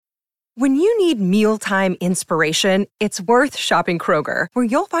When you need mealtime inspiration, it's worth shopping Kroger, where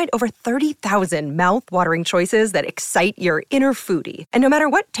you'll find over 30,000 mouth-watering choices that excite your inner foodie. And no matter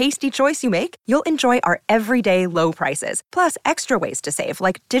what tasty choice you make, you'll enjoy our everyday low prices, plus extra ways to save,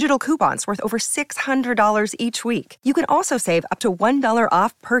 like digital coupons worth over $600 each week. You can also save up to $1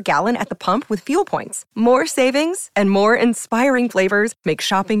 off per gallon at the pump with fuel points. More savings and more inspiring flavors make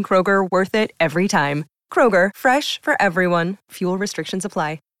shopping Kroger worth it every time. Kroger, fresh for everyone. Fuel restrictions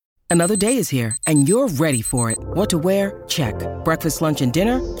apply. Another day is here, and you're ready for it. What to wear? Check. Breakfast, lunch, and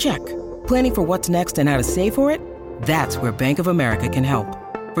dinner? Check. Planning for what's next and how to save for it? That's where Bank of America can help.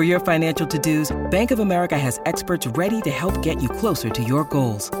 For your financial to-dos, Bank of America has experts ready to help get you closer to your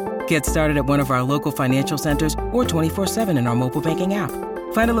goals. Get started at one of our local financial centers or 24/7 in our mobile banking app.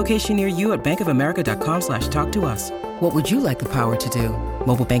 Find a location near you at bankofamerica.com/talktous. What would you like the power to do?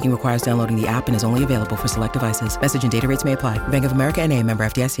 Mobile banking requires downloading the app and is only available for select devices. Message and data rates may apply. Bank of America N.A., member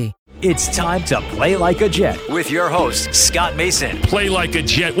FDIC. It's time to play like a Jet with your host, Scott Mason. Play like a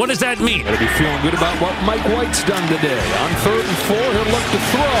Jet. What does that mean? Gotta be feeling good about what Mike White's done today. On 3rd and 4, he'll look to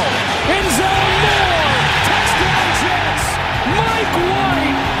throw. End zone, Moore! Touchdown Jets! Mike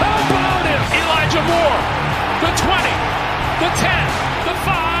White! How about him? Elijah Moore. The 20. The 10. The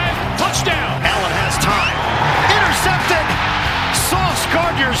 5. Touchdown. Allen has time. Intercepted! Sauce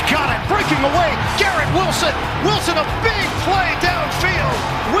Gardner's got it. Breaking away. Garrett Wilson. Wilson, a big play downfield.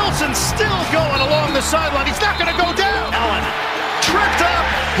 Wilson still going along the sideline. He's not going to go down. Allen tripped up.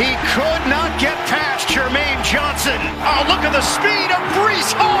 He could not get past Jermaine Johnson. Oh, look at the speed of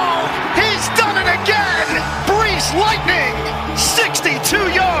Breece Hall. He's done it again. Breece Lightning.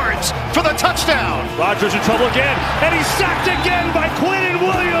 62 yards for the touchdown. Rodgers in trouble again, and he's sacked again by Quinnen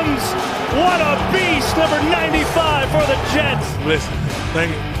Williams. What a beast, number 95 for the Jets. Listen,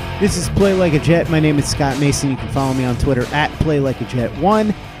 thank you. This is Play Like a Jet. My name is Scott Mason. You can follow me on Twitter at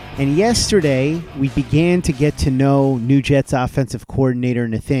PlayLikeAJet1. And yesterday, we began to get to know new Jets offensive coordinator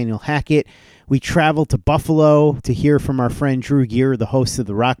Nathaniel Hackett. We traveled to Buffalo to hear from our friend Drew Gear, the host of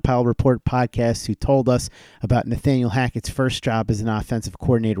the Rockpile Report podcast, who told us about Nathaniel Hackett's first job as an offensive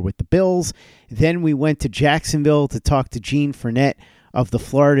coordinator with the Bills. Then we went to Jacksonville to talk to Gene Fournette of the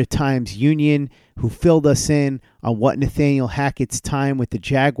Florida Times-Union, who filled us in on what Nathaniel Hackett's time with the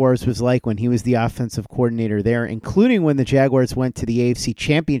Jaguars was like when he was the offensive coordinator there, including when the Jaguars went to the AFC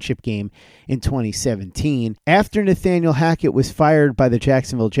Championship game in 2017. After Nathaniel Hackett was fired by the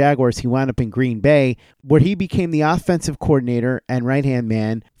Jacksonville Jaguars, he wound up in Green Bay, where he became the offensive coordinator and right-hand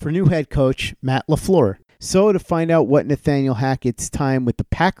man for new head coach Matt LaFleur. So to find out what Nathaniel Hackett's time with the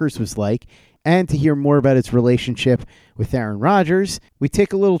Packers was like, and to hear more about its relationship with Aaron Rodgers, we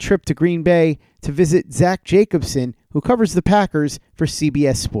take a little trip to Green Bay to visit Zach Jacobson, who covers the Packers for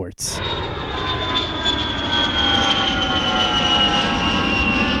CBS Sports.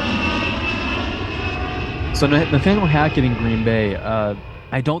 So Nathaniel Hackett in Green Bay,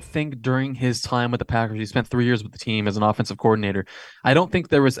 I don't think during his time with the Packers, he spent 3 years with the team as an offensive coordinator. I don't think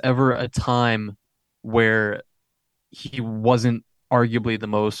there was ever a time where he wasn't arguably the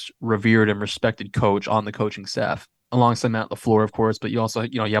most revered and respected coach on the coaching staff, alongside Matt LaFleur, of course. But you also,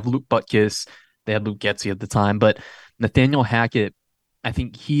 you have Luke Butkus. They had Luke Getsy at the time. But Nathaniel Hackett, I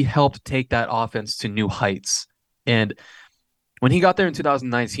think he helped take that offense to new heights. And when he got there in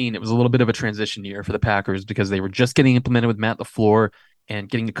 2019, it was a little bit of a transition year for the Packers because they were just getting implemented with Matt LaFleur and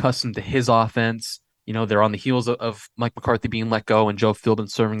getting accustomed to his offense. They're on the heels of Mike McCarthy being let go and Joe Philbin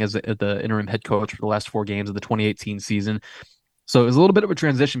serving as the interim head coach for the last 4 games of the 2018 season. So it was a little bit of a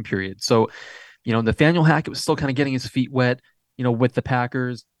transition period. So, Nathaniel Hackett was still kind of getting his feet wet, with the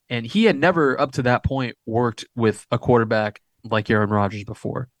Packers. And he had never, up to that point, worked with a quarterback like Aaron Rodgers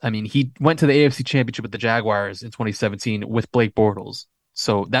before. I mean, he went to the AFC Championship with the Jaguars in 2017 with Blake Bortles.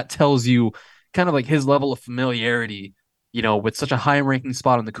 So that tells you kind of like his level of familiarity, with such a high-ranking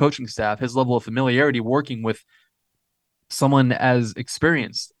spot on the coaching staff, his level of familiarity working with someone as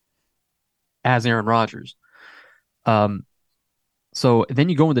experienced as Aaron Rodgers. So then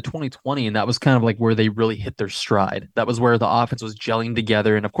you go into 2020, and that was kind of like where they really hit their stride. That was where the offense was gelling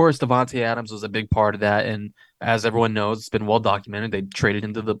together. And of course, Davante Adams was a big part of that. And as everyone knows, it's been well documented. They traded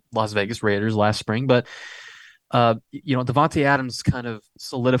into the Las Vegas Raiders last spring. But, Davante Adams kind of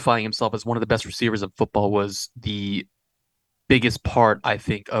solidifying himself as one of the best receivers of football was the biggest part, I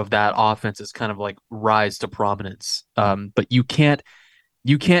think, of that offense's kind of like rise to prominence. But you can't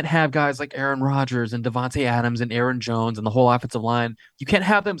have guys like Aaron Rodgers and Davante Adams and Aaron Jones and the whole offensive line. You can't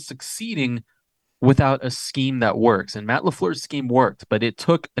have them succeeding without a scheme that works. And Matt LaFleur's scheme worked, but it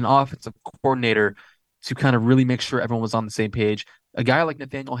took an offensive coordinator to kind of really make sure everyone was on the same page. A guy like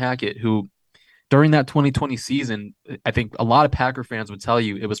Nathaniel Hackett, who during that 2020 season, I think a lot of Packer fans would tell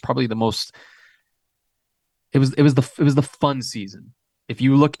you it was probably the most. It was the fun season. If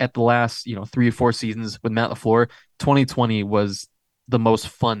you look at the last 3 or 4 seasons with Matt LaFleur, 2020 was the most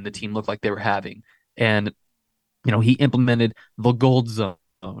fun the team looked like they were having, and he implemented the gold zone,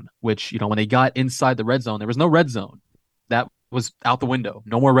 which when they got inside the red zone, there was no red zone. That was out the window.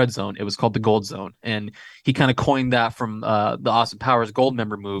 No more red zone. It was called the gold zone, and he kind of coined that from the Austin Powers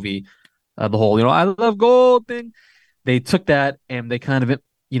Goldmember movie. The whole, I love gold thing. They took that and they kind of,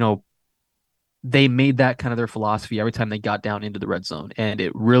 they made that kind of their philosophy every time they got down into the red zone. And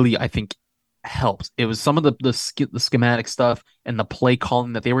it really, I think, helped. It was some of the schematic stuff and the play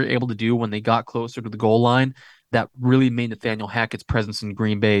calling that they were able to do when they got closer to the goal line that really made Nathaniel Hackett's presence in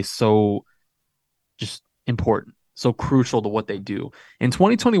Green Bay so just important, so crucial to what they do. In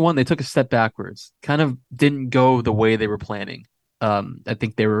 2021, they took a step backwards, kind of didn't go the way they were planning. I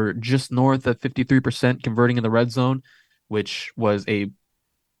think they were just north of 53% converting in the red zone, which was a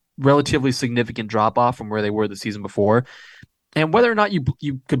relatively significant drop off from where they were the season before. And whether or not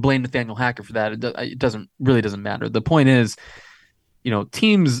you could blame Nathaniel Hackett for that, it doesn't matter. The point is,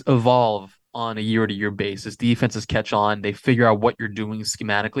 teams evolve on a year-to-year basis. Defenses catch on. They figure out what you're doing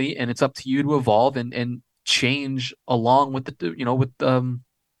schematically, and it's up to you to evolve and change along with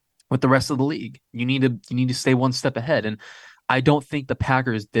with the rest of the league. You need to stay one step ahead, and I don't think the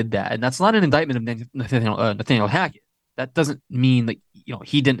Packers did that. And that's not an indictment of Nathaniel Hackett. That doesn't mean that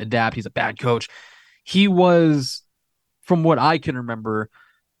he didn't adapt. He's a bad coach. He was, from what I can remember,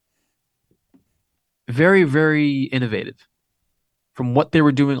 very, very innovative from what they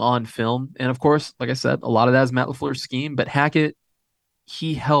were doing on film. And of course, like I said, a lot of that is Matt LaFleur's scheme, but Hackett,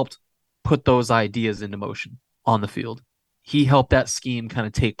 he helped put those ideas into motion on the field. He helped that scheme kind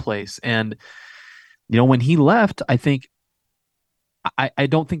of take place. And, when he left, I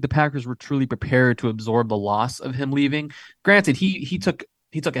don't think the Packers were truly prepared to absorb the loss of him leaving. Granted, he took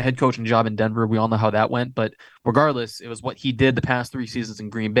a head coaching job in Denver. We all know how that went. But regardless, it was what he did the past 3 seasons in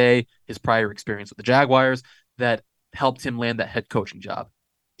Green Bay, his prior experience with the Jaguars, that helped him land that head coaching job.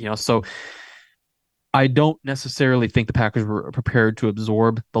 So I don't necessarily think the Packers were prepared to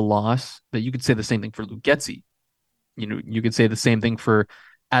absorb the loss. But you could say the same thing for Luke Getsy. You could say the same thing for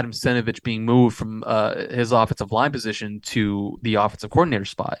Adam Stenavich being moved from his offensive line position to the offensive coordinator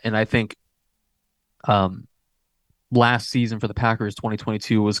spot. And I think last season for the Packers,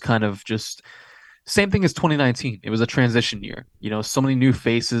 2022, was kind of just same thing as 2019. It was a transition year. So many new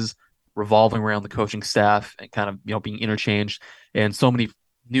faces revolving around the coaching staff and kind of, being interchanged, and so many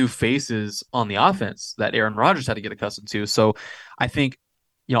new faces on the offense that Aaron Rodgers had to get accustomed to. So I think,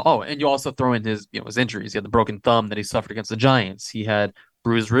 and you also throw in his injuries. He had the broken thumb that he suffered against the Giants. He had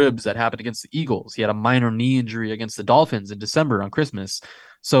bruised ribs that happened against the Eagles. He had a minor knee injury against the Dolphins in December on Christmas.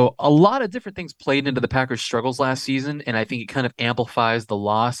 So a lot of different things played into the Packers' struggles last season, and I think it kind of amplifies the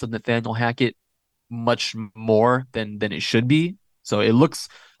loss of Nathaniel Hackett much more than it should be. So it looks,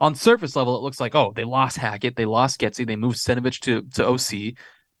 on surface level, it looks like, oh, they lost Hackett, they lost Getsy, they moved Stenavich to OC.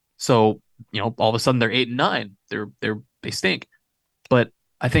 So, all of a sudden they're 8-9. They stink. But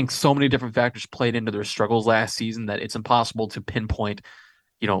I think so many different factors played into their struggles last season that it's impossible to pinpoint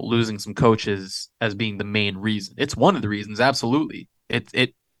losing some coaches as being the main reason. It's one of the reasons, absolutely.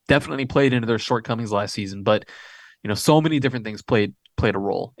 It definitely played into their shortcomings last season, but so many different things played a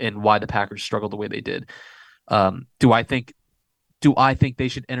role in why the Packers struggled the way they did. Do I think they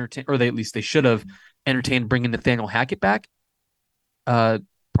should entertain, or they should have entertained bringing Nathaniel Hackett back?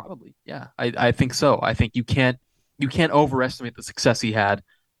 Probably, yeah. I think so. I think you can't overestimate the success he had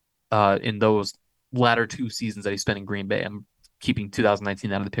in those latter 2 seasons that he spent in Green Bay. I'm keeping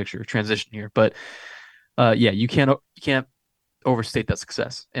 2019 out of the picture, transition here, but you can't overstate that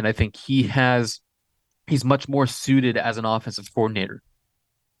success. And I think he's much more suited as an offensive coordinator.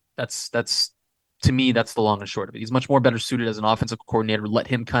 That's to me, that's the long and short of it. He's much more better suited as an offensive coordinator. Let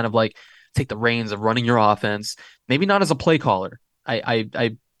him kind of like take the reins of running your offense. Maybe not as a play caller.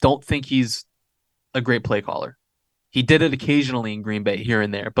 I don't think he's a great play caller. He did it occasionally in Green Bay here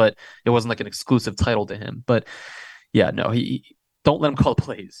and there, but it wasn't like an exclusive title to him. But yeah, no, he don't let him call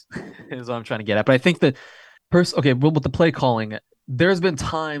plays is what I'm trying to get at. But I think that with the play calling, there's been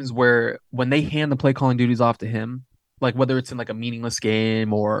times where when they hand the play calling duties off to him, like whether it's in like a meaningless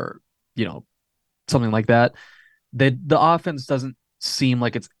game or, something like that, the offense doesn't seem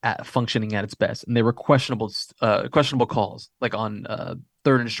like it's functioning at its best. And they were questionable calls, like on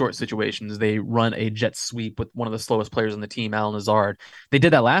 3rd and short situations. They run a jet sweep with one of the slowest players on the team, Allen Lazard. They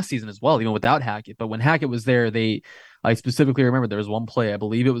did that last season as well, even without Hackett. But when Hackett was there, I specifically remember there was one play, I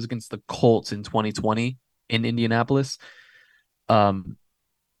believe it was against the Colts in 2020 in Indianapolis.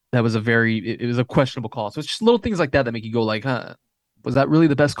 that was it was a questionable call. So it's just little things like that make you go like, huh, was that really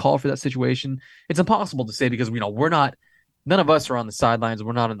the best call for that situation? It's impossible to say because none of us are on the sidelines.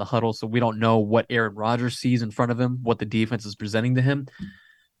 We're not in the huddle, so we don't know what Aaron Rodgers sees in front of him, what the defense is presenting to him.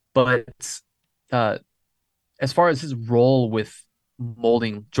 But as far as his role with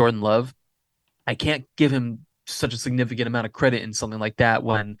molding Jordan Love, I can't give him such a significant amount of credit in something like that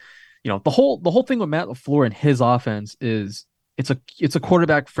when, the whole thing with Matt LaFleur and his offense is it's a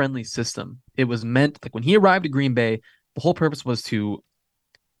quarterback friendly system. It was meant, like, when he arrived at Green Bay, the whole purpose was to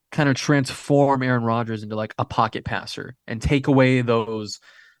kind of transform Aaron Rodgers into like a pocket passer and take away those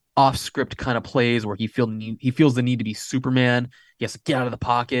off script kind of plays where he feels the need to be Superman. He has to get out of the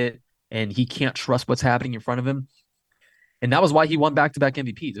pocket and he can't trust what's happening in front of him. And that was why he won back-to-back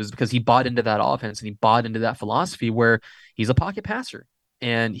MVPs. It was because he bought into that offense and he bought into that philosophy where he's a pocket passer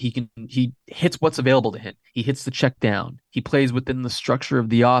and he hits what's available to him. He hits the check down. He plays within the structure of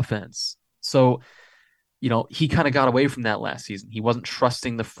the offense. So, he kind of got away from that last season. He wasn't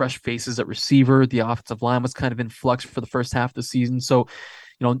trusting the fresh faces at receiver. The offensive line was kind of in flux for the first half of the season. So,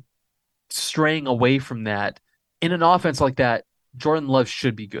 straying away from that in an offense like that, Jordan Love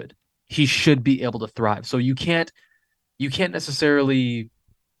should be good. He should be able to thrive. So you can't necessarily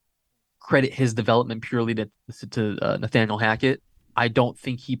credit his development purely to Nathaniel Hackett. I don't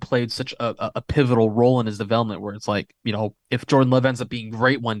think he played such a pivotal role in his development where it's like, if Jordan Love ends up being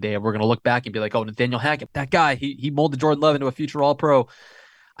great one day, we're going to look back and be like, oh, Nathaniel Hackett, that guy, he molded Jordan Love into a future All-Pro.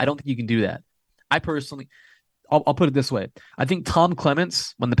 I don't think you can do that. I personally, I'll put it this way. I think Tom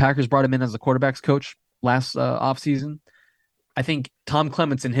Clements, when the Packers brought him in as a quarterback's coach last offseason, I think Tom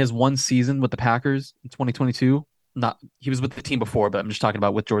Clements in his one season with the Packers in 2022, he was with the team before, but I'm just talking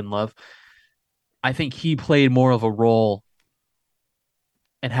about with Jordan Love. I think he played more of a role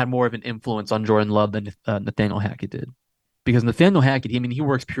and had more of an influence on Jordan Love than Nathaniel Hackett did. Because Nathaniel Hackett, he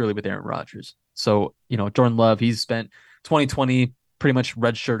works purely with Aaron Rodgers. So, Jordan Love, he's spent 2020 pretty much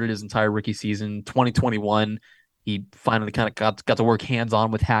redshirted his entire rookie season. 2021, he finally kind of got to work hands-on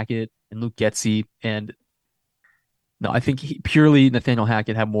with Hackett and Luke Getsy. And no, I think purely Nathaniel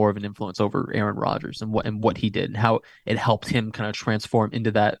Hackett had more of an influence over Aaron Rodgers and what he did and how it helped him kind of transform into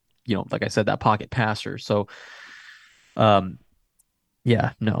that, like I said, that pocket passer. So,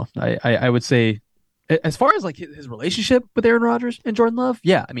 yeah, no, I would say as far as like his relationship with Aaron Rodgers and Jordan Love,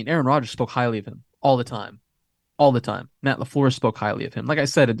 yeah, Aaron Rodgers spoke highly of him all the time. Matt LaFleur spoke highly of him. Like I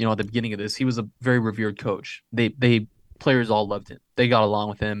said, at the beginning of this, he was a very revered coach. They players all loved him. They got along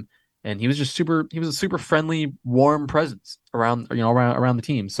with him, and he was a super friendly, warm presence around the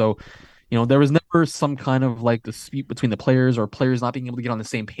team. So, there was never some kind of like dispute between the players or players not being able to get on the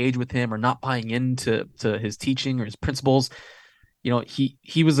same page with him or not buying into his teaching or his principles.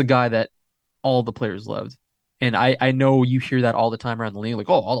 He was a guy that all the players loved. And I know you hear that all the time around the league, like,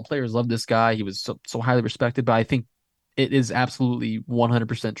 oh, all the players love this guy. He was so highly respected. But I think it is absolutely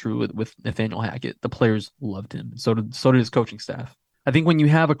 100% true with Nathaniel Hackett. The players loved him. So did his coaching staff. I think when you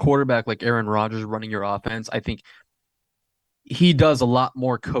have a quarterback like Aaron Rodgers running your offense, I think he does a lot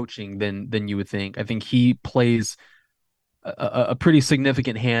more coaching than you would think. I think he plays a pretty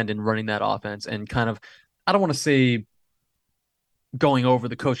significant hand in running that offense and kind of, I don't want to say going over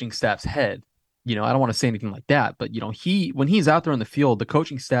the coaching staff's head. I don't want to say anything like that, but when he's out there on the field, the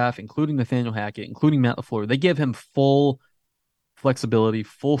coaching staff, including Nathaniel Hackett, including Matt LaFleur, they give him full flexibility,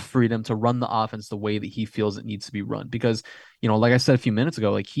 full freedom to run the offense the way that he feels it needs to be run. Because, like I said a few minutes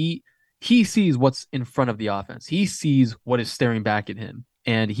ago, like he sees what's in front of the offense. He sees what is staring back at him,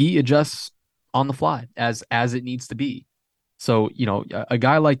 and he adjusts on the fly as it needs to be. So, a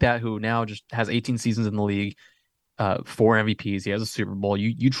guy like that who now just has 18 seasons in the league, 4 MVPs, he has a Super Bowl.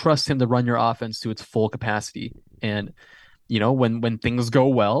 You trust him to run your offense to its full capacity. And, when things go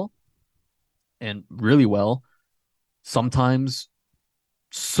well and really well, sometimes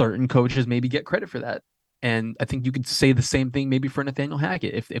certain coaches maybe get credit for that. And I think you could say the same thing maybe for Nathaniel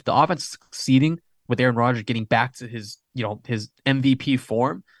Hackett. If the offense is succeeding with Aaron Rodgers getting back to his MVP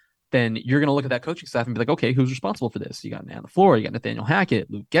form, then you're going to look at that coaching staff and be like, okay, who's responsible for this? You got Matt LaFleur, you got Nathaniel Hackett,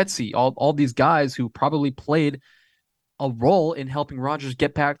 Luke Getsy, all these guys who probably played a role in helping Rodgers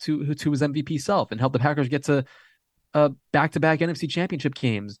get back to his MVP self and help the Packers get to back-to-back NFC championship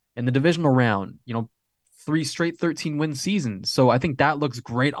games in the divisional round, 3 straight 13-win seasons. So I think that looks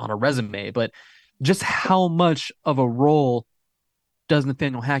great on a resume, but just how much of a role does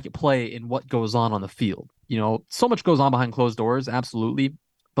Nathaniel Hackett play in what goes on the field? So much goes on behind closed doors, absolutely.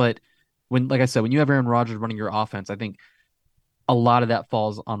 But like I said, when you have Aaron Rodgers running your offense, I think a lot of that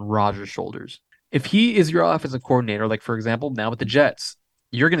falls on Rodgers' shoulders. If he is your offensive coordinator, like for example, now with the Jets,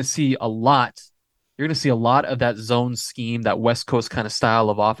 you're going to see a lot you're going to see a lot of that zone scheme, that West Coast kind of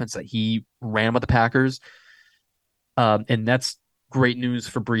style of offense that he ran with the Packers. And that's great news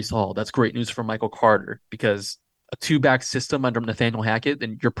for Breece Hall. That's great news for Michael Carter, because a 2-back system under Nathaniel Hackett,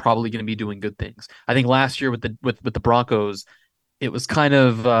 then you're probably going to be doing good things. I think last year with the Broncos, it was kind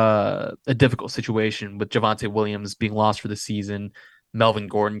of a difficult situation with Javonte Williams being lost for the season, Melvin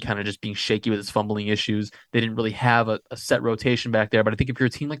Gordon kind of just being shaky with his fumbling issues. They didn't really have a set rotation back there. But I think if you're a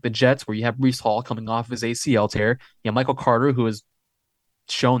team like the Jets, where you have Breece Hall coming off of his ACL tear, you have Michael Carter, who has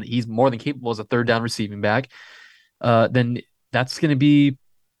shown that he's more than capable as a third down receiving back, then that's going to be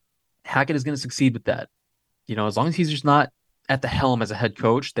Hackett is going to succeed with that. As long as he's just not at the helm as a head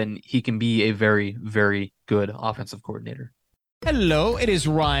coach, then he can be a very, very good offensive coordinator. Hello, it is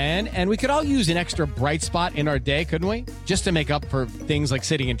Ryan, and we could all use an extra bright spot in our day, couldn't we? Just to make up for things like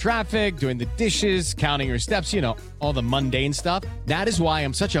sitting in traffic, doing the dishes, counting your steps, all the mundane stuff. That is why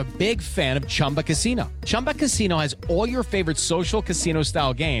I'm such a big fan of Chumba Casino. Chumba Casino has all your favorite social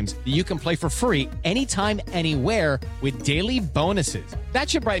casino-style games that you can play for free anytime, anywhere with daily bonuses. That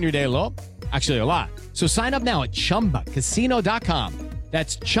should brighten your day a little. Actually, a lot. So sign up now at ChumbaCasino.com.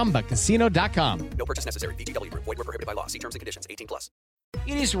 That's ChumbaCasino.com. No purchase necessary. VGW Group. Void where prohibited by law. See terms and conditions. 18+.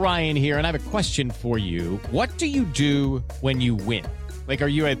 It is Ryan here, and I have a question for you. What do you do when you win? Like, are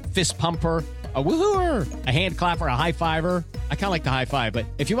you a fist pumper, a woohooer, a hand clapper, a high fiver? I kind of like the high five, but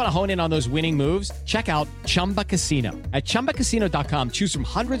if you want to hone in on those winning moves, check out Chumba Casino. At ChumbaCasino.com, choose from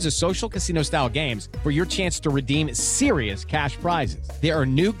hundreds of social casino-style games for your chance to redeem serious cash prizes. There are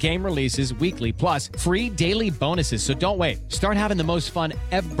new game releases weekly, plus free daily bonuses, so don't wait. Start having the most fun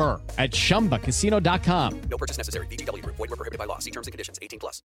ever at ChumbaCasino.com. No purchase necessary. VGW Group. Void where prohibited by law. See terms and conditions.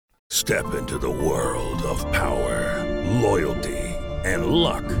 18+. Step into the world of power, loyalty, and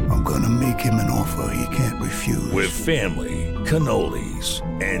luck. I'm gonna make him an offer he can't refuse. With family, cannolis,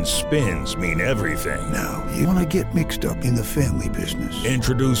 and spins mean everything. Now, you wanna get mixed up in the family business.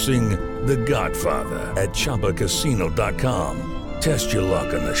 Introducing The Godfather at ChumbaCasino.com. Test your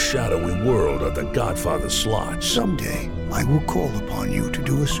luck in the shadowy world of The Godfather slot. Someday, I will call upon you to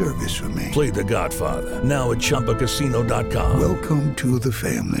do a service for me. Play The Godfather, now at ChumbaCasino.com. Welcome to the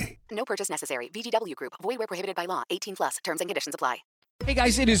family. No purchase necessary. VGW Group. Void where prohibited by law. 18+. Terms and conditions apply. Hey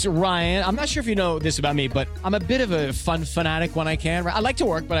guys, it is Ryan. I'm not sure if you know this about me, but I'm a bit of a fun fanatic when I can. I like to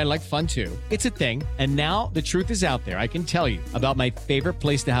work, but I like fun too. It's a thing. And now the truth is out there. I can tell you about my favorite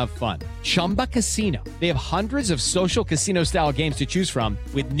place to have fun. Chumba Casino. They have hundreds of social casino style games to choose from,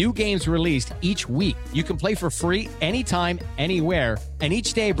 with new games released each week. You can play for free anytime, anywhere. And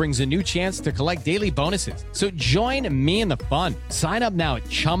each day brings a new chance to collect daily bonuses. So join me in the fun. Sign up now at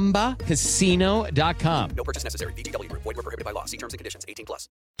ChumbaCasino.com. No purchase necessary. VGW Group. Void where prohibited by law. See terms and conditions. 18+.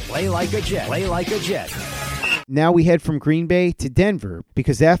 Play like a Jet. Play like a Jet. Now we head from Green Bay to Denver,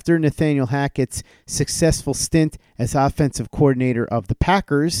 because after Nathaniel Hackett's successful stint as offensive coordinator of the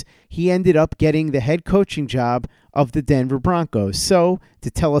Packers, he ended up getting the head coaching job of the Denver Broncos. So, to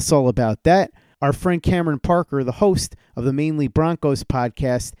tell us all about that, our friend Cameron Parker, the host of the Mainly Broncos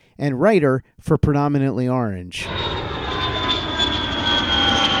podcast and writer for Predominantly Orange.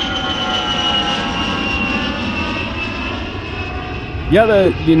 Yeah,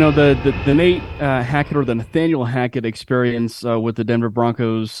 the Nate Hackett, or the Nathaniel Hackett experience with the Denver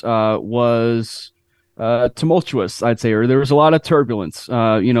Broncos was tumultuous, I'd say, or there was a lot of turbulence,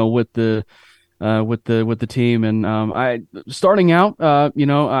 with the team, and starting out,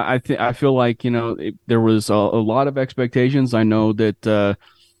 I feel like there was a lot of expectations. I know that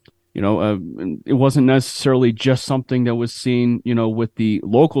it wasn't necessarily just something that was seen, with the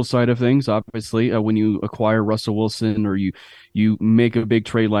local side of things. Obviously, when you acquire Russell Wilson, or you make a big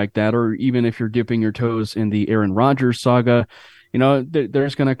trade like that, or even if you're dipping your toes in the Aaron Rodgers saga,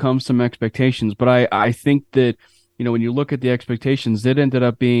 there's going to come some expectations. But I think that, when you look at the expectations, it ended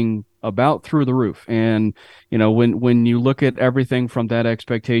up being about through the roof. And, when you look at everything from that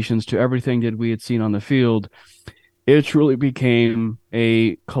expectations to everything that we had seen on the field, it truly became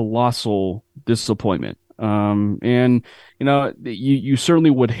a colossal disappointment. And, you certainly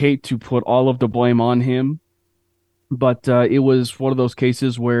would hate to put all of the blame on him, but it was one of those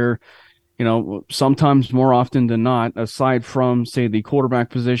cases where, sometimes more often than not, aside from, say, the quarterback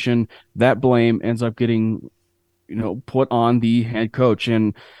position, that blame ends up getting, put on the head coach.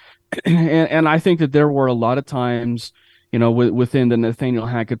 And I think that there were a lot of times, within the Nathaniel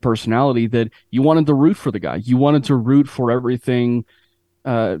Hackett personality, that you wanted to root for the guy. You wanted to root for everything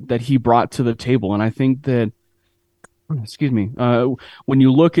that he brought to the table. And I think that, when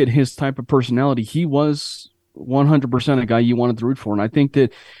you look at his type of personality, he was 100% a guy you wanted to root for. And I think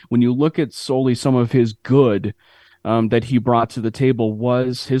that when you look at solely some of his good, that he brought to the table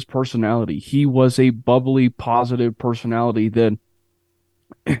was his personality. He was a bubbly, positive personality that,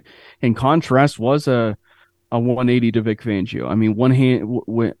 in contrast, was a 180 to Vic Fangio. I mean,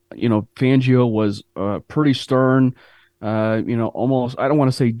 Fangio was pretty stern, almost, I don't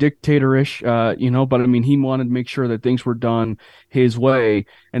want to say dictatorish, but I mean, he wanted to make sure that things were done his way.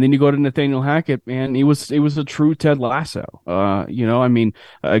 And then you go to Nathaniel Hackett, man, it was a true Ted Lasso. I mean,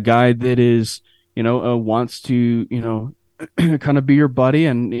 a guy that is, wants to, kind of be your buddy.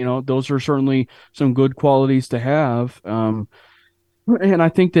 And, those are certainly some good qualities to have. And I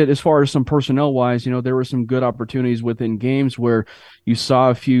think that as far as some personnel wise, there were some good opportunities within games where you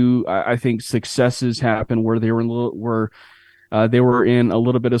saw a few, I think, successes happen where they were in a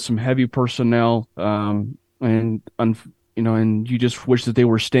little bit of some heavy personnel, and you just wish that they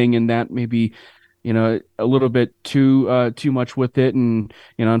were staying in that maybe, a little bit too much with it, and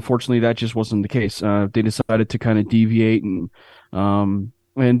unfortunately that just wasn't the case. They decided to kind of deviate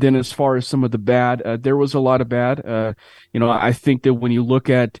and then as far as some of the bad, there was a lot of bad. I think that when you look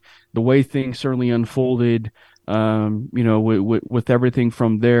at the way things certainly unfolded, with everything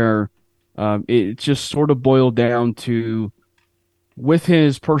from there, it just sort of boiled down to, with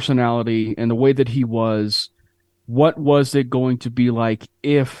his personality and the way that he was, what was it going to be like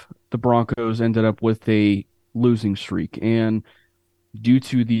if the Broncos ended up with a losing streak? And due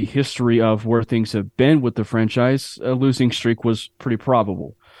to the history of where things have been with the franchise, a losing streak was pretty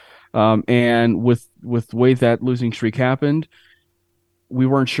probable. And with the way that losing streak happened, we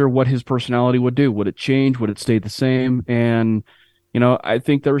weren't sure what his personality would do. Would it change? Would it stay the same? And, I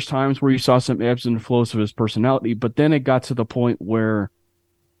think there was times where you saw some ebbs and flows of his personality, but then it got to the point where,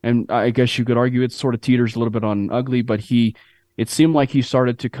 and I guess you could argue it sort of teeters a little bit on ugly, but it seemed like he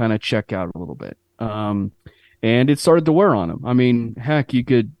started to kind of check out a little bit. And it started to wear on him. I mean, heck, you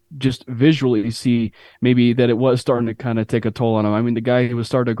could just visually see maybe that it was starting to kind of take a toll on him. I mean, the guy was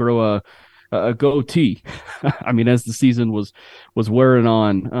starting to grow a goatee. I mean, as the season was wearing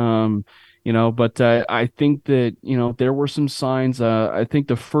on, but I think that, there were some signs. I think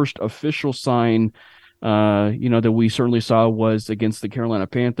the first official sign, that we certainly saw was against the Carolina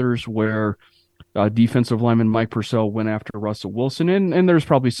Panthers, where defensive lineman Mike Purcell went after Russell Wilson. And there's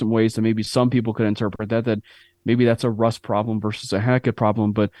probably some ways that maybe some people could interpret that maybe that's a Russ problem versus a Hackett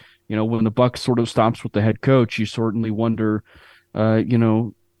problem. But, when the buck sort of stops with the head coach, you certainly wonder, does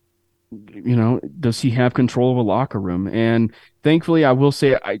he have control of a locker room? And thankfully, I will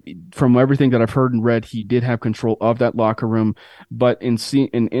say, from everything that I've heard and read, he did have control of that locker room. But in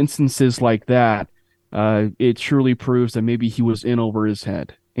instances like that, it truly proves that maybe he was in over his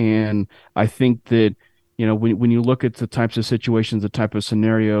head. And I think that, when you look at the types of situations, the type of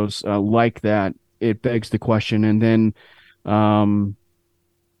scenarios like that, it begs the question. And then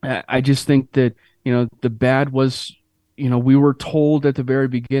I just think that, the bad was, we were told at the very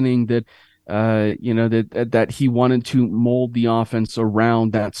beginning that, that he wanted to mold the offense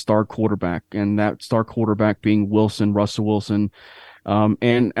around that star quarterback, and that star quarterback being Russell Wilson.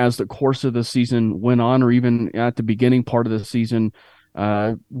 And as the course of the season went on, or even at the beginning part of the season,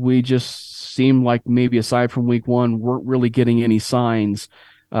 we just seemed like maybe aside from week one, weren't really getting any signs,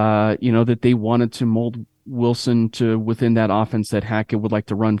 that they wanted to mold Wilson to within that offense that Hackett would like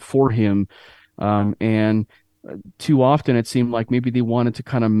to run for him. And too often it seemed like maybe they wanted to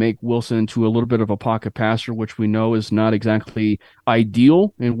kind of make Wilson into a little bit of a pocket passer, which we know is not exactly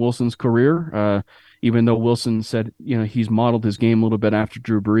ideal in Wilson's career. Even though Wilson said, he's modeled his game a little bit after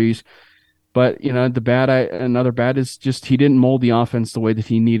Drew Brees. But, another bad is just he didn't mold the offense the way that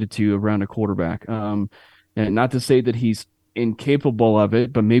he needed to around a quarterback. And not to say that he's incapable of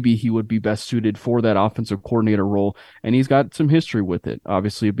it, but maybe he would be best suited for that offensive coordinator role. And he's got some history with it,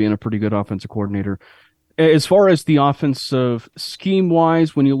 obviously, being a pretty good offensive coordinator. As far as the offensive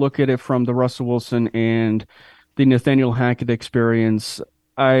scheme-wise, when you look at it from the Russell Wilson and the Nathaniel Hackett experience,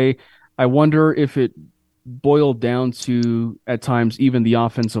 I wonder if it boiled down to, at times, even the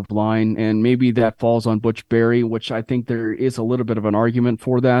offensive line, and maybe that falls on Butch Barry, which I think there is a little bit of an argument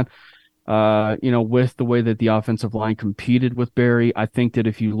for that. With the way that the offensive line competed with Barry, I think that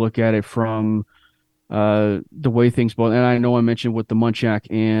if you look at it from the way things both, and I know I mentioned with the Munchak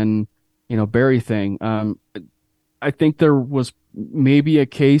and Barry thing, I think there was maybe a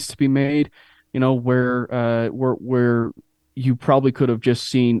case to be made, where you probably could have just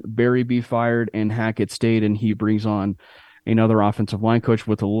seen Barry be fired and Hackett stayed, and he brings on another offensive line coach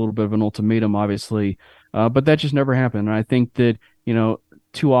with a little bit of an ultimatum, obviously. But that just never happened. And I think that,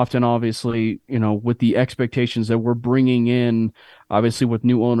 too often, obviously, with the expectations that we're bringing in, obviously with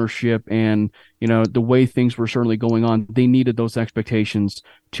new ownership and, the way things were certainly going on, they needed those expectations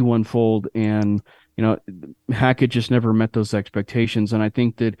to unfold. And, Hackett just never met those expectations. And I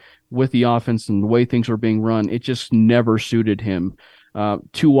think that with the offense and the way things were being run, it just never suited him.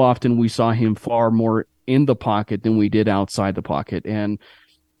 Too often we saw him far more in the pocket than we did outside the pocket. And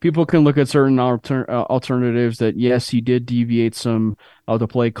people can look at certain alternatives that, yes, he did deviate some of the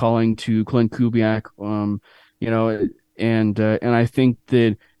play calling to Clint Kubiak, and I think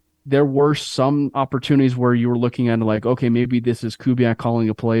that there were some opportunities where you were looking at it like, okay, maybe this is Kubiak calling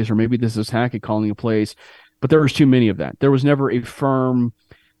the plays, or maybe this is Hackett calling the plays, but there was too many of that. There was never a firm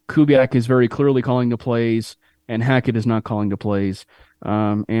Kubiak is very clearly calling the plays and Hackett is not calling the plays.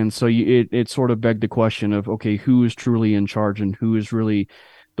 And so it sort of begged the question of, okay, who is truly in charge and who is really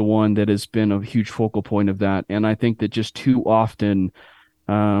the one that has been a huge focal point of that. And I think that just too often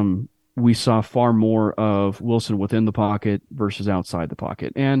we saw far more of Wilson within the pocket versus outside the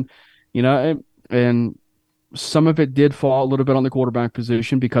pocket. And, and some of it did fall a little bit on the quarterback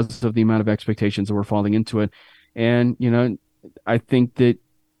position because of the amount of expectations that were falling into it. And, I think that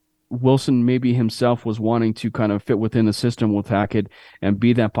Wilson maybe himself was wanting to kind of fit within the system with Hackett and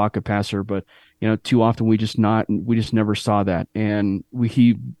be that pocket passer, but too often we just never saw that, and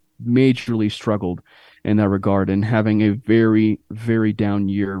he majorly struggled in that regard and having a very, very down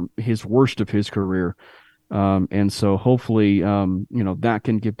year, his worst of his career. And so hopefully, that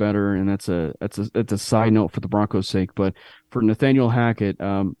can get better. And that's a side note for the Broncos' sake. But for Nathaniel Hackett,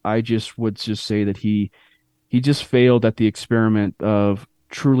 I would say that he just failed at the experiment of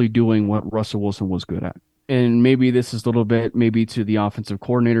truly doing what Russell Wilson was good at. And maybe this is a little bit maybe to the offensive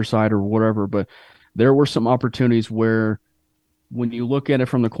coordinator side or whatever, but there were some opportunities where when you look at it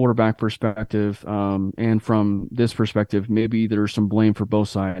from the quarterback perspective and from this perspective, maybe there's some blame for both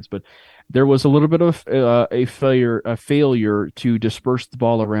sides, but there was a little bit of a failure to disperse the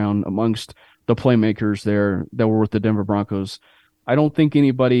ball around amongst the playmakers there that were with the Denver Broncos. I don't think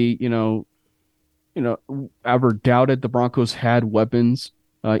anybody, ever doubted the Broncos had weapons,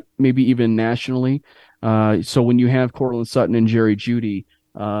 maybe even nationally. So when you have Courtland Sutton and Jerry Jeudy,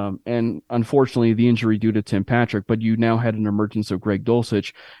 and unfortunately the injury due to Tim Patrick, but you now had an emergence of Greg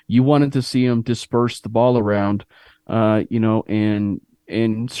Dulcich, you wanted to see him disperse the ball around, and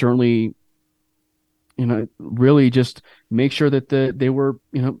certainly, really just make sure that they were,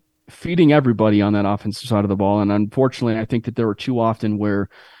 feeding everybody on that offensive side of the ball. And unfortunately, I think that there were too often where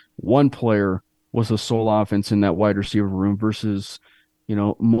one player was the sole offense in that wide receiver room versus,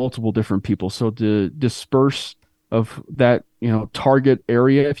 multiple different people. So to disperse of that, target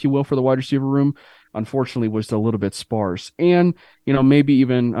area, if you will, for the wide receiver room, unfortunately was a little bit sparse. And, maybe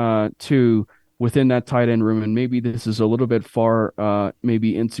even to within that tight end room, and maybe this is a little bit far,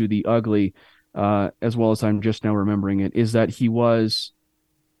 maybe into the ugly, as well as I'm just now remembering it, is that he was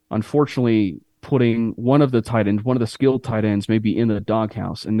unfortunately putting one of the skilled tight ends, maybe in the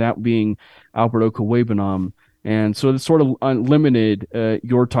doghouse, and that being Albert Okwuegbunam. And so it sort of limited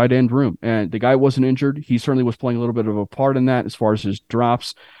your tight end room. And the guy wasn't injured. He certainly was playing a little bit of a part in that as far as his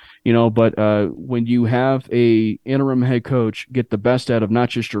drops, but when you have a interim head coach get the best out of not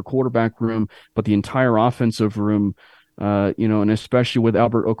just your quarterback room, but the entire offensive room, and especially with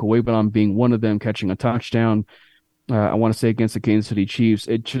Albert Okwuegbunam being one of them catching a touchdown, I want to say against the Kansas City Chiefs,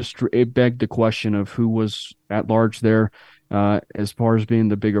 it begged the question of who was at large there as far as being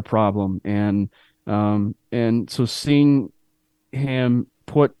the bigger problem. And so seeing him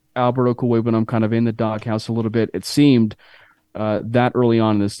put Albert Okwuegbunam kind of in the doghouse a little bit, it seemed that early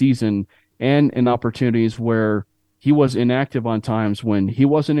on in the season, and in opportunities where he was inactive on times when he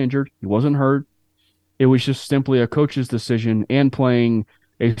wasn't injured, he wasn't hurt. It was just simply a coach's decision, and playing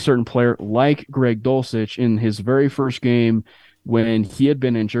a certain player like Greg Dulcich in his very first game when he had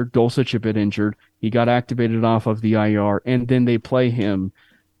been injured, Dulcich had been injured, he got activated off of the IR, and then they play him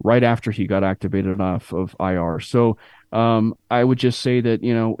right after he got activated off of IR. So I would just say that,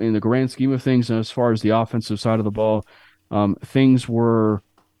 in the grand scheme of things, and as far as the offensive side of the ball, things were,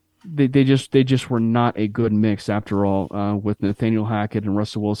 they just were not a good mix after all, with Nathaniel Hackett and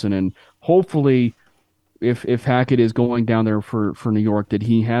Russell Wilson. And hopefully if Hackett is going down there for New York, that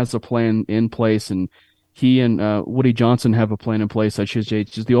he has a plan in place, and he and Woody Johnson have a plan in place. I should say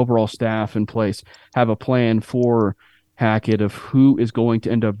just the overall staff in place have a plan for Hackett of who is going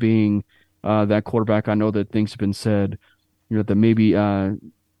to end up being that quarterback. I know that things have been said, that maybe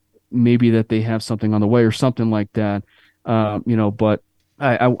that they have something on the way or something like that, but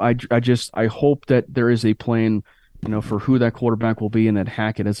I hope that there is a plan, for who that quarterback will be, and that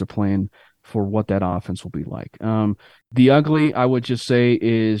Hackett has a plan for what that offense will be like. The ugly, I would just say,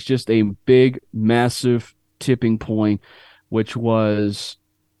 is just a big, massive tipping point, which was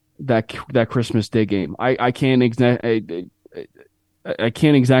that Christmas Day game. I can't I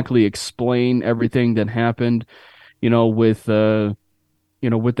can't exactly explain everything that happened, with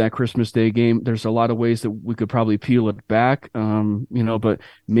with that Christmas Day game. There's a lot of ways that we could probably peel it back, but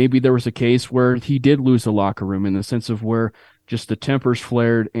maybe there was a case where he did lose the locker room in the sense of where just the tempers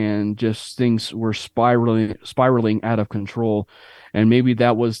flared and just things were spiraling out of control. And maybe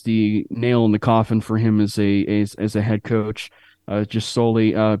that was the nail in the coffin for him as a head coach, just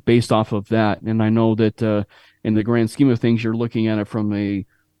solely based off of that. And I know that in the grand scheme of things, you're looking at it from a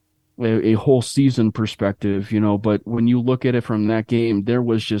whole season perspective, but when you look at it from that game, there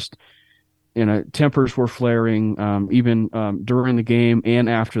was just, tempers were flaring, even during the game and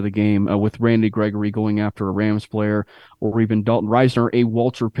after the game, with Randy Gregory going after a Rams player, or even Dalton Reisner, a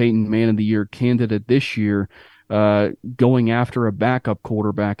Walter Payton Man of the Year candidate this year, going after a backup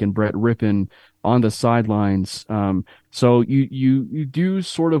quarterback and Brett Rippon on the sidelines. So you do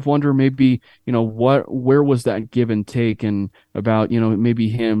sort of wonder maybe, where was that give and take, and about, maybe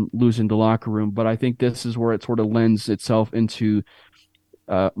him losing the locker room. But I think this is where it sort of lends itself into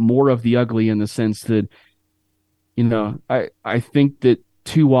more of the ugly, in the sense that, I think that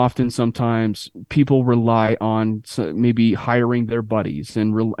too often sometimes people rely on maybe hiring their buddies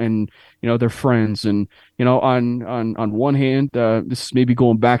and their friends, and on one hand, this is maybe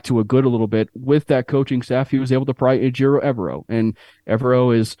going back to a little bit with that coaching staff. He was able to pry Ejiro Evero, and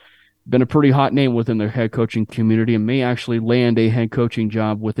Evero has been a pretty hot name within the head coaching community and may actually land a head coaching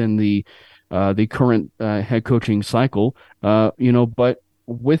job within the current head coaching cycle. But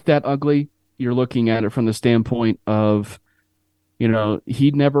with that ugly, you're looking at it from the standpoint of,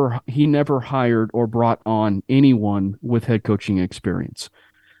 he never hired or brought on anyone with head coaching experience.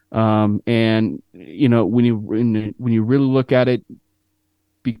 And when you really look at it,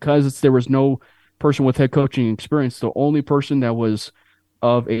 because there was no person with head coaching experience, the only person that was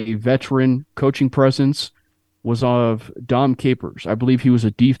of a veteran coaching presence was of Dom Capers. I believe he was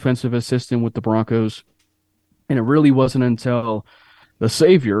a defensive assistant with the Broncos, and it really wasn't until the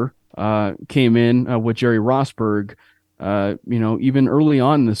savior came in with Jerry Rosburg, even early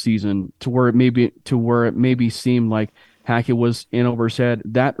on in the season, to where it maybe seemed like Hackett was in over his head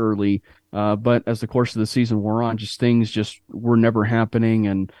that early. But as the course of the season wore on, things were never happening,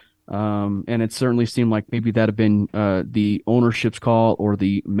 and it certainly seemed like maybe that had been the ownership's call or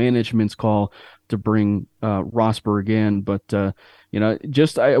the management's call to bring Rosburg in. But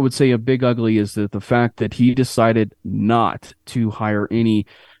I would say a big ugly is that the fact that he decided not to hire any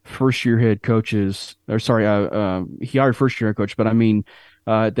first-year head coaches, he hired first-year head coach, but I mean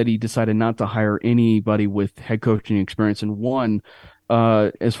that he decided not to hire anybody with head coaching experience. And one,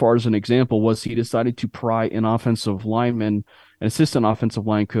 as far as an example, was he decided to pry an assistant offensive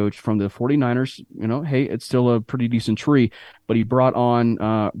line coach from the 49ers. Hey, it's still a pretty decent tree, but he brought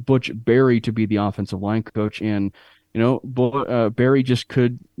on Butch Barry to be the offensive line coach, and Barry just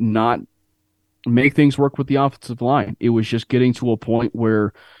could not make things work with the offensive line. It was just getting to a point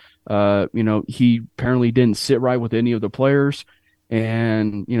where, he apparently didn't sit right with any of the players,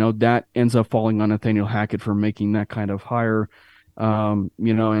 and that ends up falling on Nathaniel Hackett for making that kind of hire.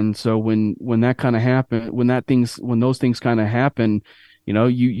 And so when that kind of happened, when those things kind of happen,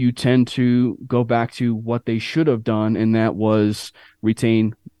 you tend to go back to what they should have done, and that was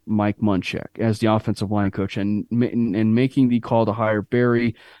retain Mike Munchak as the offensive line coach, and making the call to hire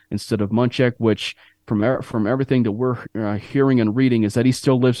Barry instead of Munchak, which from everything that we're hearing and reading is that he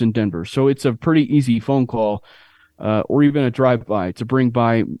still lives in Denver. So it's a pretty easy phone call, or even a drive-by, to bring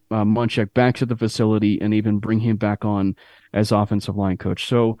by Munchak back to the facility and even bring him back on as offensive line coach.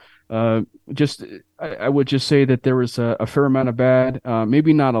 So I would just say that there was a fair amount of bad,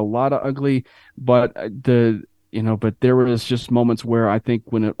 maybe not a lot of ugly, but but there was just moments where I think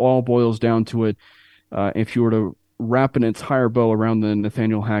when it all boils down to it, if you were to wrap an entire bow around the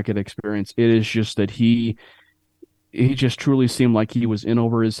Nathaniel Hackett experience, it is just that he just truly seemed like he was in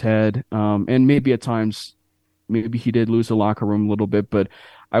over his head, and maybe at times, maybe he did lose the locker room a little bit, but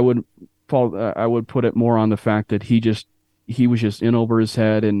I would put it more on the fact that he was just in over his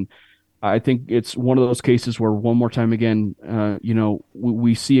head. And I think it's one of those cases where, one more time again,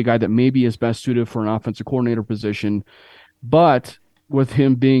 we see a guy that maybe is best suited for an offensive coordinator position, but with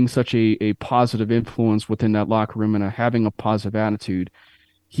him being such a positive influence within that locker room and having a positive attitude,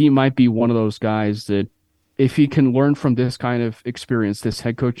 he might be one of those guys that, if he can learn from this kind of experience, this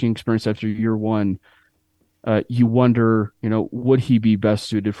head coaching experience after year one, you wonder, would he be best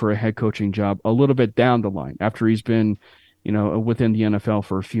suited for a head coaching job a little bit down the line after he's been, within the NFL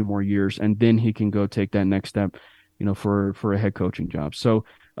for a few more years, and then he can go take that next step, for a head coaching job. So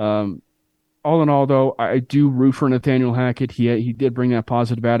all in all, though, I do root for Nathaniel Hackett. He did bring that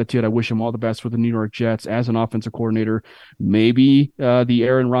positive attitude. I wish him all the best with the New York Jets as an offensive coordinator. Maybe the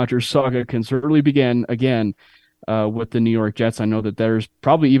Aaron Rodgers saga can certainly begin again with the New York Jets. I know that there's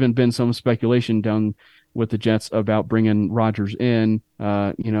probably even been some speculation done with the Jets about bringing Rodgers in,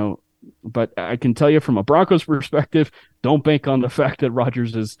 but I can tell you from a Broncos perspective, don't bank on the fact that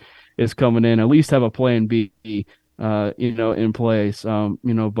Rodgers is coming in. At least have a plan B, in place.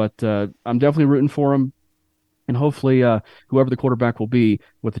 But I'm definitely rooting for him, and hopefully, whoever the quarterback will be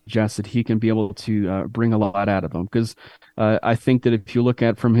with the Jets, that he can be able to bring a lot out of them. Because I think that if you look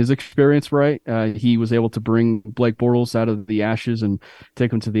at from his experience, right, he was able to bring Blake Bortles out of the ashes and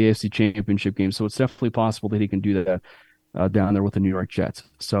take him to the AFC Championship game. So it's definitely possible that he can do that down there with the New York Jets.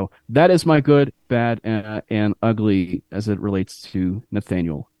 So that is my good, bad, and ugly as it relates to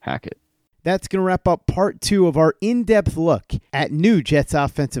Nathaniel Hackett. That's going to wrap up part 2 of our in-depth look at new Jets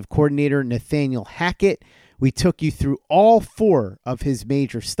offensive coordinator Nathaniel Hackett. We took you through all 4 of his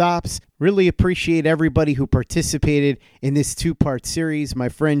major stops. Really appreciate everybody who participated in this 2-part series. My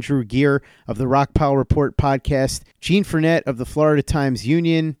friend Drew Gear of the Rock Pile Report podcast, Gene Fournette of the Florida Times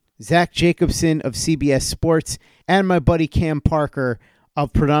Union, Zach Jacobson of CBS Sports, and my buddy Cam Parker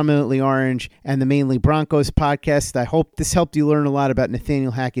of Predominantly Orange and the Mainly Broncos podcast. I hope this helped you learn a lot about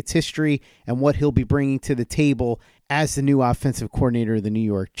Nathaniel Hackett's history and what he'll be bringing to the table as the new offensive coordinator of the New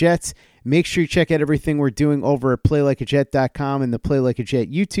York Jets. Make sure you check out everything we're doing over at PlayLikeAJet.com and the Play Like a Jet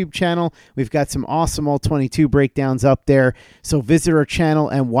YouTube channel. We've got some awesome All-22 breakdowns up there, so visit our channel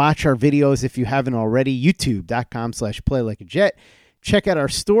and watch our videos if you haven't already. YouTube.com/PlayLikeAJet. Check out our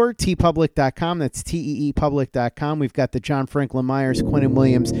store, teepublic.com. That's teepublic.com. We've got the John Franklin Myers, Quinnen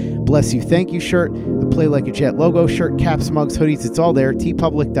Williams, Bless You, Thank You shirt, the Play Like a Jet logo shirt, caps, mugs, hoodies. It's all there,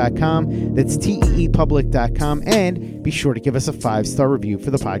 teepublic.com. That's teepublic.com. And be sure to give us a 5-star review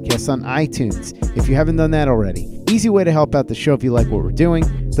for the podcast on iTunes if you haven't done that already. Easy way to help out the show if you like what we're doing.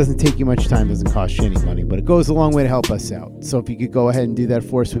 Doesn't take you much time, doesn't cost you any money, but it goes a long way to help us out. So if you could go ahead and do that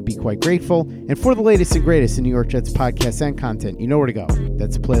for us, we'd be quite grateful. And for the latest and greatest in New York Jets podcasts and content, you know where to go.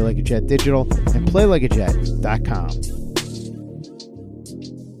 That's Play Like a Jet Digital and PlayLikeAJet.com.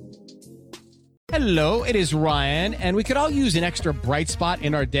 Hello, it is Ryan, and we could all use an extra bright spot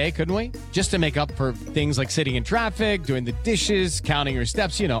in our day, couldn't we? Just to make up for things like sitting in traffic, doing the dishes, counting your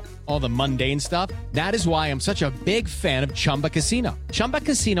steps, all the mundane stuff. That is why I'm such a big fan of Chumba Casino. Chumba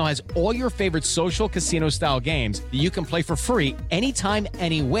Casino has all your favorite social casino-style games that you can play for free anytime,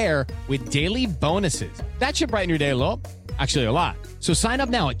 anywhere with daily bonuses. That should brighten your day a little. Actually, a lot. So sign up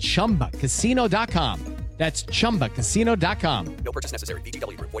now at ChumbaCasino.com. That's ChumbaCasino.com. No purchase necessary.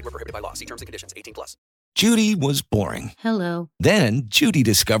 VGW Group. Void where prohibited by law. See terms and conditions. 18+. Judy was boring. Hello. Then Judy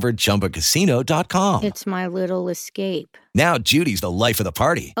discovered ChumbaCasino.com. It's my little escape. Now Judy's the life of the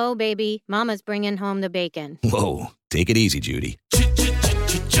party. Oh, baby, mama's bringing home the bacon. Whoa, take it easy, Judy.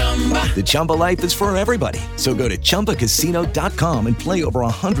 The Chumba life is for everybody. So go to ChumbaCasino.com and play over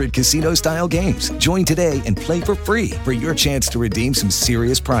 100 casino-style games. Join today and play for free for your chance to redeem some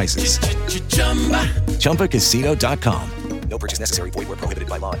serious prizes. ChumbaCasino.com. No purchase necessary. Void where prohibited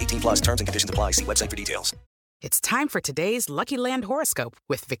by law. 18+. Terms and conditions apply. See website for details. It's time for today's Lucky Land horoscope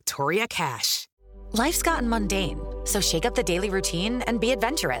with Victoria Cash. Life's gotten mundane, so shake up the daily routine and be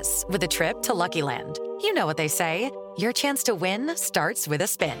adventurous with a trip to Lucky Land. You know what they say. Your chance to win starts with a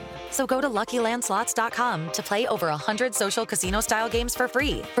spin. So go to LuckyLandSlots.com to play over 100 social casino-style games for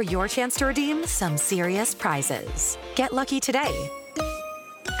free for your chance to redeem some serious prizes. Get lucky today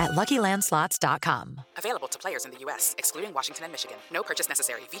at LuckyLandSlots.com. Available to players in the U.S., excluding Washington and Michigan. No purchase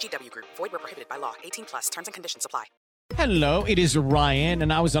necessary. VGW Group. Void where prohibited by law. 18+. Terms and conditions apply. Hello, it is Ryan,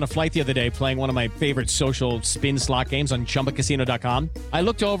 and I was on a flight the other day playing one of my favorite social spin slot games on ChumbaCasino.com. I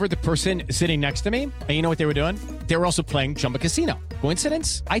looked over at the person sitting next to me, and you know what they were doing? They were also playing Chumba Casino.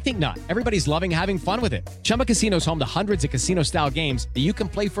 Coincidence? I think not. Everybody's loving having fun with it. Chumba Casino is home to hundreds of casino-style games that you can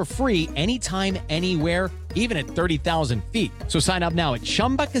play for free anytime, anywhere, even at 30,000 feet. So sign up now at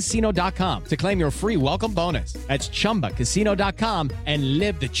ChumbaCasino.com to claim your free welcome bonus. That's ChumbaCasino.com and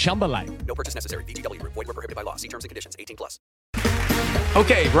live the Chumba life. No purchase necessary. VGW Group. Void where prohibited by law. See terms and conditions. 18+.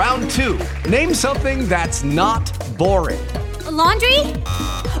 Okay, round 2. Name something that's not boring. A laundry?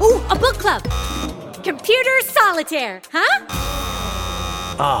 Ooh, a book club. Computer solitaire, huh?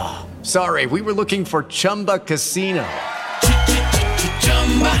 Ah, sorry, we were looking for Chumba Casino.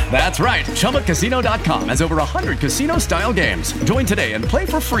 That's right, ChumbaCasino.com has over 100 casino-style games. Join today and play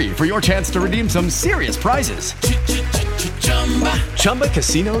for free for your chance to redeem some serious prizes.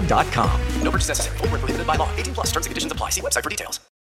 ChumbaCasino.com. No purchase necessary. Void where prohibited by law. 18+. Terms and conditions apply. See website for details.